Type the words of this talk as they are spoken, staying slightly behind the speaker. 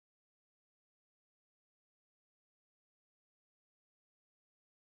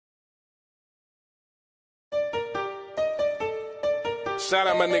Shout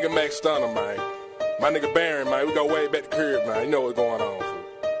out my nigga Max Stunna, man. My nigga Baron, man. We go way back to crib, man. You know what's going on, fool.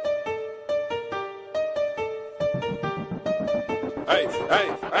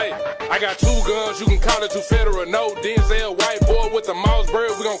 Hey, I got 2 guns, you can call it 2 federal. No Denzel, white boy with the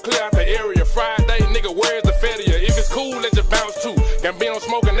Mossberg. We gon' clear out the area. Friday, nigga, where's the federal? If it's cool, let you bounce too. Gambino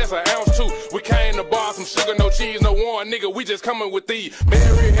smoking, that's an ounce too. We came to bar, some sugar, no cheese, no warrant, nigga. We just coming with these.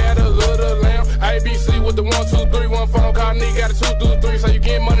 Mary had a little lamb. ABC with the 1, 2, 3, 1 phone call, nigga got a 2, 2, 3. So you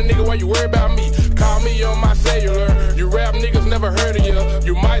getting money, nigga, why you worry about me? Call me on my cellular. You rap niggas never heard of you.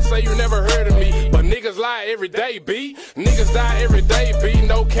 You might say you never heard of me, but niggas lie every day, B. Niggas die every day, B.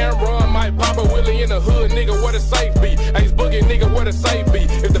 No camera, might pop a Willie in the hood, nigga, where the safe be? Ace Boogie, nigga, where the safe be?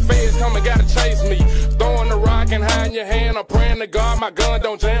 If the feds come and gotta chase me, throwing the rock and hiding your hand, I'm praying to God my gun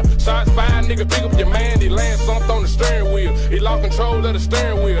don't jam. Shots fired, nigga, pick up your man, he land something on the steering wheel. He lost control of the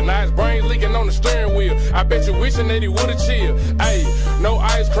steering wheel, now his brain leaking on the steering wheel. I bet you wishing that he would've chilled. Ayy, no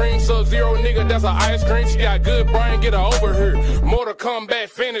ice cream, Sub-Zero, nigga, that's an ice cream. She got good brain, get her over here. Mortal Kombat,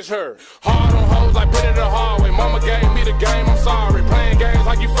 finish her. Hard on hoes, like put it the hard way. Mama gave me the game, I'm sorry. Playing games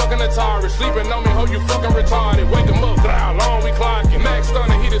like you fucking Atari. Sleeping on me, ho, you fucking retarded. Wake him up, how long we clocking? Max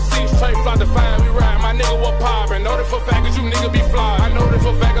Stunna, he deceased, Trae Flocka 5, we ride. My nigga what poppin'. Know that for fact cause you nigga be fly. I know that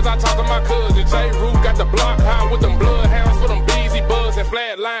for fact cause I talk to my cousin. J-Root got the block high with them bloodhounds for them beezy buzz and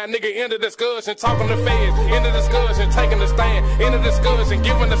flatline. Nigga, end the discussion, talking to feds. End the discussion, taking the stand. End the discussion,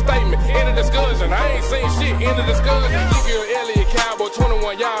 giving a statement. End the discussion, I ain't seen shit. End the discussion. Ezekiel Elliott, Cowboy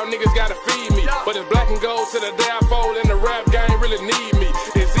 21, y'all niggas gotta feed me. But it's black and gold to the day I fold and the rap game really need me.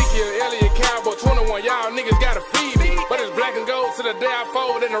 Ezekiel Elliott, Cowboy 21, y'all niggas gotta feed me. But it's black and gold to the day I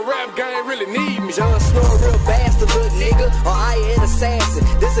fold and the rap game really need me. Jon Snow, real bastard, little nigga, or I an assassin.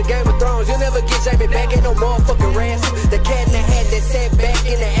 This a Game of Thrones, you'll never get Jamie back, ain't no motherfucking ransom. The cat in the hat that sat back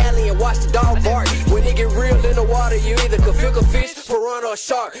in the alley and watched the dog bark. When it get real in the water, you either can feel a fish, piranha, or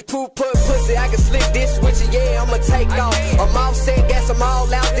shark. Poop, put, pussy, I can slick this switch, and yeah, I'ma take off. I'm all set, gas, I'm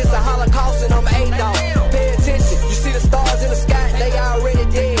all out, this a Holocaust, and I'm A-Dog. Pay attention, you see the stars in the sky, they already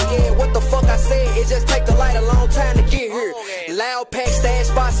dead. Yeah, what the fuck I said, it just take the light a long time to get here. Loud pack, stash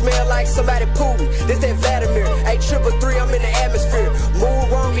spot, smell like somebody Putin. This that Vladimir, hey, 333, I'm in the atmosphere.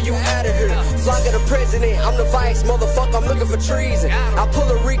 Move wrong and you out of here. Flocka the president, I'm the vice, motherfucker, I'm looking for treason. I pull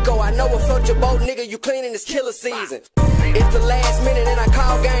a Rico, I know what float your boat, nigga, you cleaning this killer season. It's the last minute and I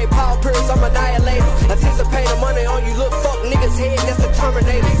call game Paul Pierce, I'm annihilator. Anticipating money on you, look fuck niggas head, that's the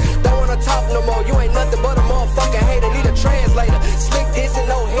Terminator. Don't wanna talk no more, you ain't nothing but a motherfucking hater, need a translator. Slick this and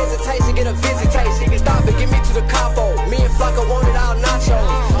no hesitation, get a visitation. Stop it, get me to the capo, me and Flocka want it all nachos.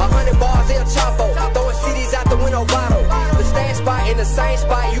 100 bars, El Chapo, throwing CDs out the window bottle. The stash spot in the same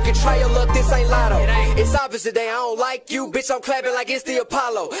spot, you can try your luck, this ain't lotto. It's opposite day, I don't like you, bitch, I'm clapping like it's the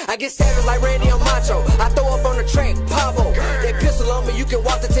Apollo. I get savage like Randy, I'm macho, I throw up on the track, Pavo. That pistol on me, you can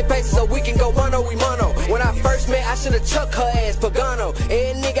walk the 10 paces so we can go mono, we mono. When I first met, I should've chucked her ass, Pagano.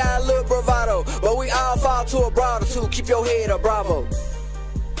 And nigga, I look bravado, but we all fall to a broad or two, keep your head up, bravo.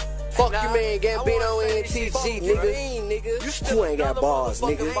 Fuck you, man, Gambino NTG, nigga. Who ain't got bars,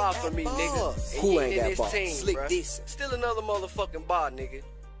 nigga? Bar for me, nigga. Who ain't got bars? Team, Slick bruh. this. Still another motherfucking bar, nigga.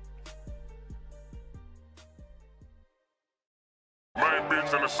 Main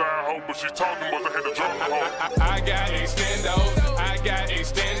bitch in the side hoe, but she talking, but I had to drop the hoe. I got extendos, I got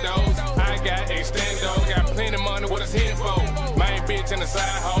extendos, I got extendos. Got plenty of money, what it's hitting for? Main bitch in the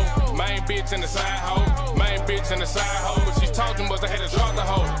side hoe, main bitch in the side hoe, main bitch in the side hoe. But she talking, but I had to drop the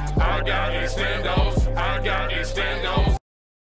hoe. I got extendos, I got extendos.